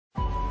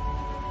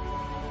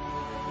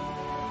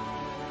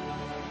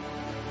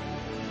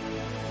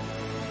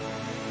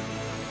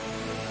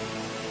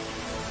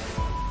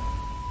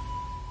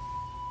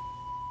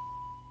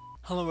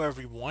Hello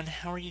everyone,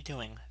 how are you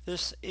doing?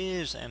 This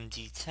is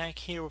MD Tech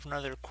here with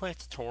another quick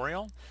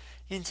tutorial.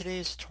 In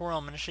today's tutorial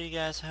I'm going to show you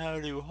guys how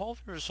to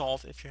hopefully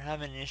resolve if you're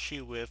having an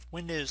issue with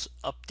Windows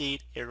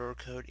Update error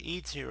code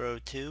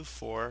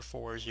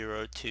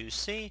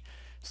 8024402C.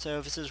 So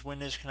if this is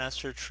Windows cannot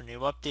search for new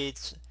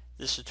updates,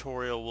 this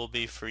tutorial will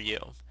be for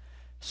you.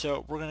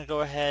 So we're going to go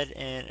ahead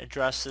and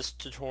address this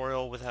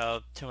tutorial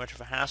without too much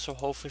of a hassle,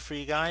 hopefully for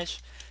you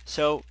guys.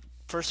 So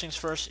first things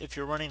first, if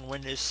you're running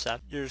Windows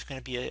 7, there's going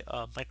to be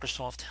a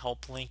Microsoft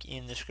help link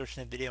in the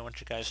description of the video. I want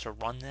you guys to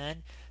run that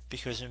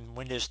because in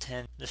Windows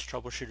 10, this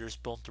troubleshooter is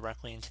built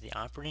directly into the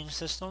operating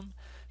system.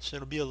 So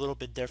it'll be a little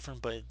bit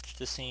different, but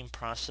the same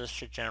process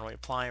should generally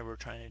apply. We're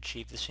trying to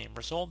achieve the same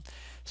result.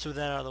 So with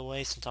that out of the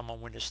way, since I'm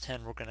on Windows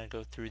 10, we're going to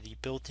go through the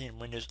built-in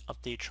Windows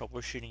Update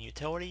troubleshooting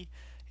utility.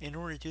 In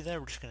order to do that,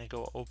 we're just going to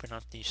go open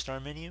up the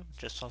Start menu.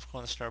 Just left click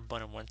on the Start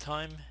button one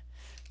time.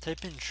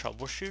 Type in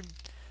Troubleshoot.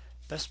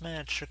 Best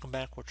match should come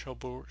back with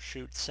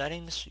Troubleshoot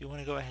settings. You want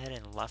to go ahead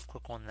and left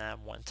click on that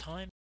one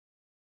time.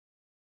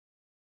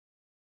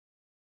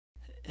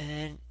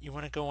 And you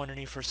want to go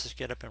underneath versus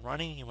Get Up and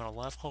Running. You want to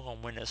left click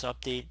on Windows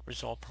Update,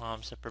 resolve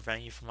problems that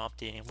prevent you from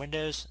updating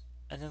Windows,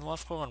 and then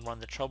left click on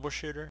Run the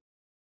Troubleshooter.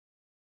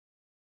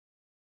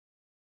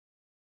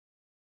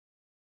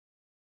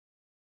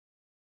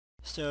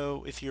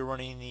 So if you're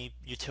running the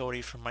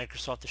utility from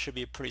Microsoft, it should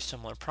be a pretty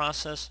similar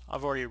process.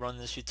 I've already run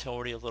this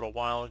utility a little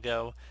while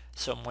ago,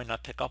 so it might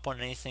not pick up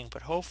on anything,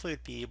 but hopefully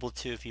it'd be able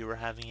to if you were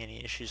having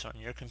any issues on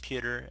your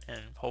computer,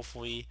 and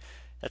hopefully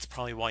that's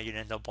probably why you'd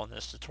end up on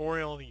this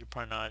tutorial. You're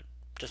probably not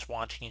just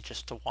watching it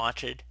just to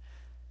watch it.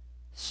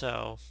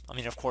 So, I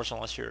mean, of course,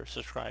 unless you're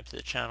subscribed to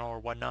the channel or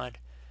whatnot.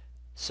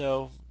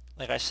 So,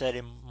 like I said,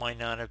 it might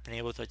not have been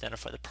able to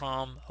identify the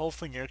problem.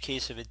 Hopefully in your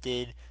case, if it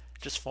did,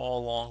 just follow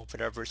along with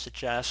whatever it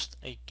suggests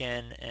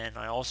again, and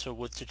I also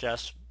would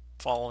suggest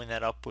following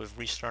that up with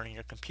restarting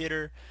your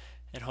computer,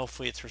 and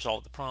hopefully it's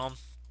resolved the problem.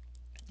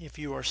 If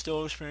you are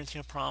still experiencing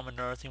a problem,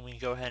 another thing we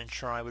can go ahead and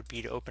try would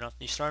be to open up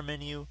the Start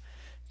menu,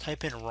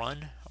 type in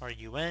Run,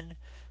 R-U-N,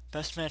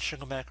 best match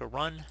should come back a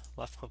Run,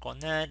 left click on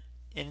that,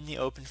 and in the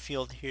open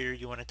field here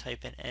you want to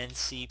type in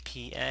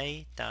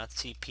ncpa.cpl,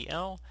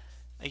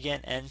 again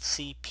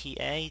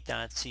ncpa.cpl,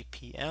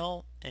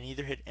 and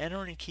either hit enter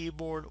on your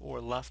keyboard or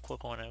left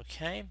click on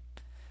OK.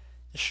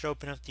 This should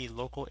open up the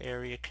local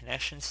area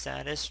connection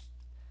status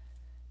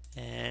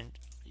and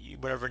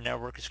whatever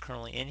network is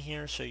currently in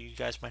here. So you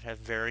guys might have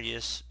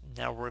various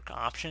network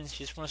options.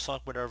 You just want to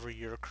select whatever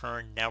your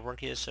current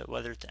network is, so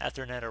whether it's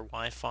Ethernet or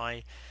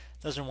Wi-Fi,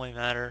 doesn't really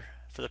matter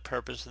for the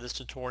purpose of this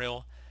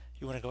tutorial.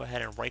 You want to go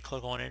ahead and right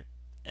click on it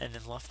and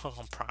then left click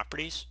on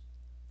Properties.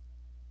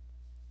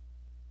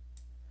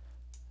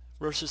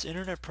 Versus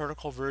Internet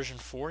Protocol version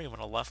 4, you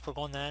want to left click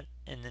on that,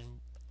 and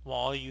then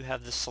while you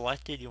have this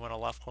selected, you want to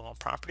left click on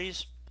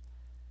Properties.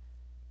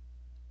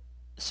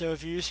 So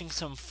if you're using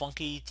some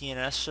funky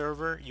DNS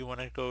server, you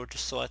want to go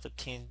just select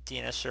Obtain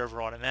DNS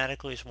server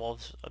automatically, as well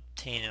as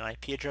obtain an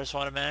IP address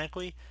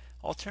automatically.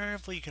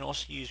 Alternatively, you can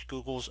also use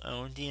Google's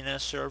own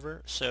DNS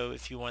server. So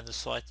if you wanted to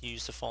select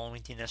use the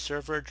following DNS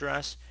server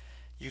address,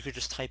 you could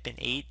just type in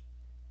 8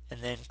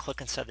 and then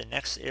click inside the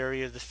next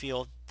area of the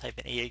field, type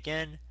in 8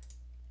 again,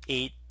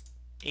 8,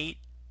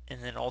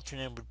 and then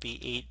alternate would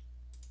be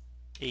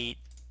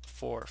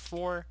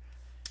 8844.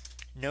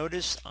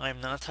 Notice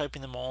I'm not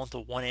typing them all into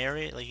one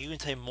area. Like, you can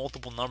type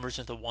multiple numbers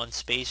into one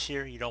space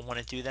here. You don't want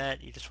to do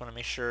that. You just want to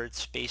make sure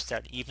it's spaced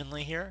out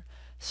evenly here.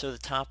 So the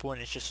top one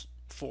is just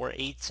 4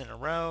 8s in a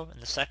row,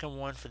 and the second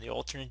one for the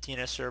alternate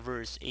DNS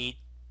server is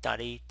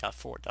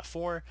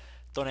 8.8.4.4.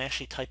 Don't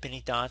actually type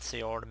any dots,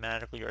 they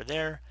automatically are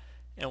there.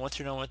 And once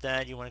you're done with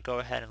that, you want to go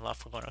ahead and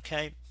left click on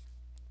OK.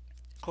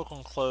 Click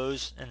on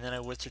Close, and then I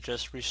would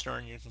suggest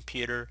restarting your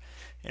computer,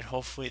 and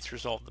hopefully it's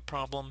resolved the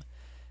problem.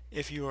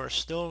 If you are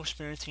still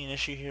experiencing an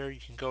issue here, you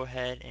can go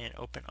ahead and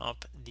open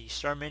up the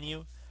Start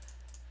menu.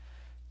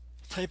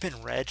 Type in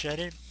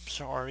Regedit,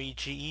 so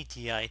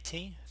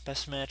R-E-G-E-D-I-T.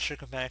 Best match should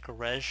come back a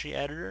Registry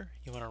Editor.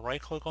 You want to right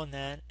click on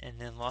that and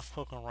then left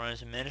click on Run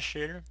as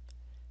Administrator.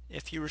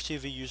 If you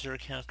receive a user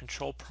account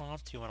control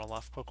prompt, you want to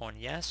left click on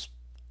Yes.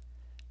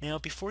 Now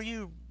before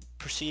you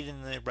proceed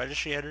in the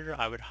Registry Editor,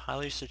 I would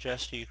highly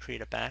suggest you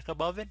create a backup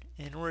of it.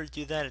 In order to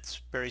do that,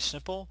 it's very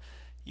simple.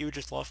 You would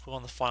just left click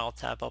on the File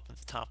tab up at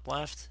the top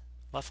left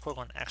click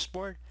on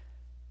Export.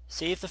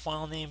 Save the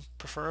file name,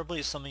 preferably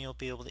as something you'll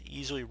be able to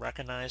easily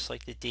recognize,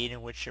 like the date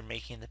in which you're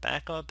making the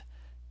backup.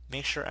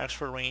 Make sure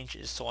export range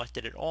is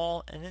selected at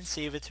all, and then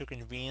save it to a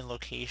convenient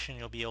location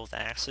you'll be able to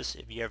access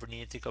if you ever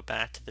need to go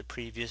back to the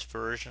previous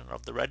version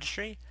of the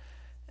registry.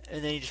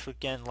 And then you just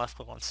again left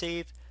click on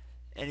Save.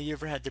 And if you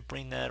ever had to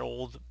bring that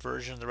old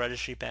version of the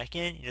registry back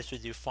in, you just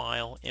would do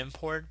File,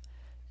 Import,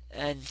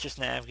 and just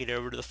navigate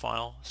over to the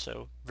file.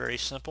 So very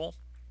simple.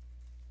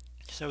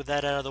 So with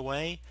that out of the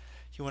way,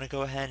 you want to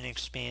go ahead and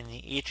expand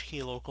the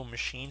HKey local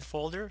machine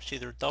folder. So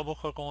either double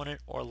click on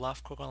it or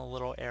left click on the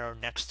little arrow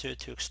next to it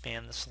to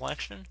expand the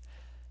selection.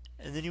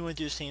 And then you want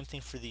to do the same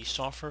thing for the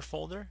software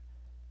folder.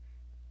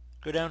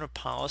 Go down to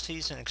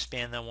Policies and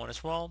expand that one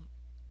as well.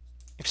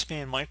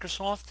 Expand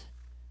Microsoft.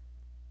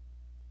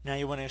 Now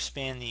you want to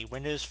expand the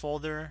Windows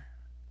folder.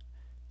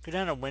 Go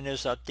down to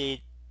Windows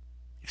Update,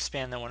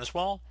 expand that one as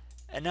well.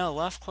 And now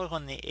left click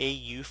on the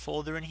AU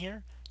folder in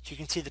here. So you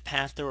can see the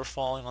path that we're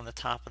following on the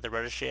top of the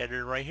Registry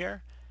Editor right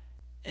here.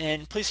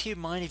 And please keep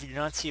in mind, if you do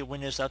not see a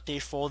Windows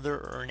Update folder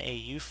or an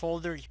AU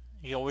folder,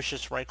 you always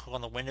just right click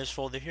on the Windows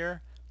folder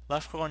here,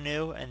 left click on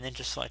New, and then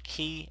just select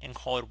Key and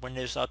call it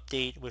Windows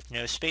Update with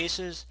no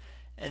spaces.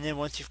 And then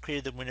once you've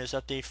created the Windows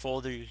Update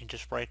folder, you can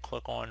just right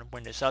click on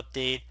Windows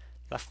Update,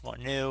 left click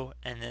on New,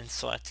 and then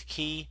select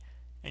Key,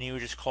 and you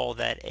would just call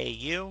that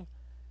AU.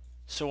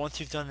 So once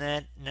you've done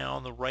that, now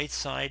on the right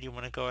side you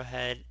want to go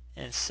ahead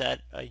and set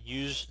a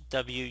use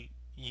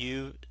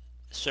WU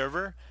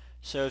server.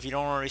 So if you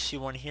don't already see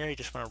one here, you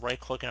just want to right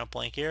click in a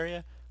blank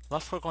area,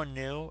 left click on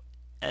New,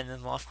 and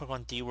then left click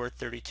on dword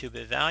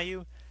 32-bit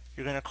value.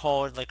 You're going to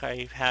call it like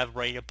I have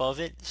right above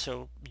it,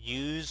 so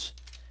use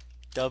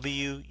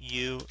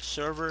WU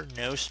server,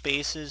 no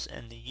spaces,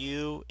 and the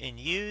U in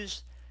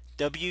use,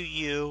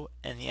 WU,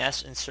 and the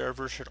S in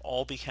server should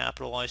all be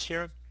capitalized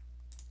here.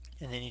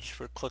 And then you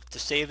just click to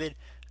save it.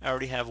 I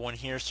already have one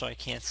here, so I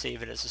can't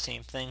save it as the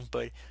same thing,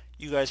 but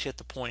you guys get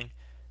the point.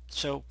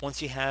 So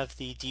once you have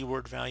the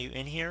dword value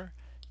in here,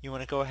 you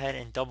want to go ahead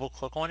and double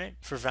click on it.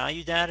 For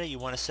value data, you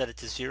want to set it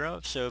to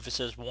 0. So if it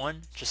says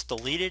 1, just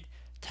delete it.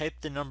 Type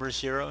the number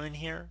 0 in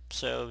here.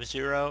 So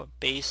 0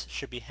 base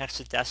should be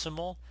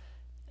hexadecimal,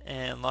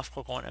 and left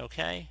click on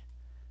OK.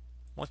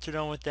 Once you're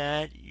done with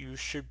that, you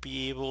should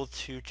be able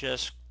to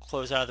just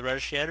close out of the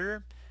Registry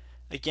Editor.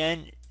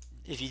 Again,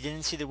 if you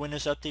didn't see the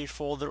Windows Update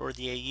folder or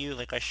the AU,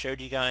 like I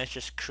showed you guys,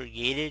 just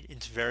create it.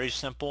 It's very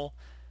simple.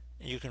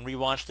 You can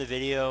rewatch the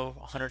video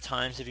 100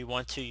 times if you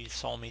want to. You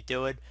saw me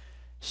do it.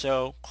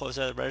 So close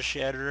out the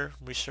Registry Editor,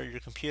 restart your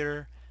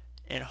computer,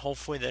 and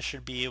hopefully that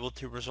should be able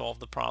to resolve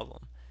the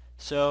problem.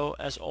 So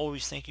as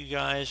always, thank you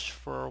guys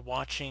for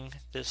watching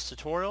this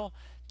tutorial.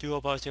 Do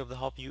hope I was able to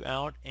help you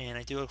out, and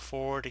I do look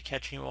forward to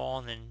catching you all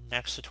in the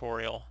next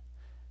tutorial.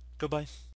 Goodbye.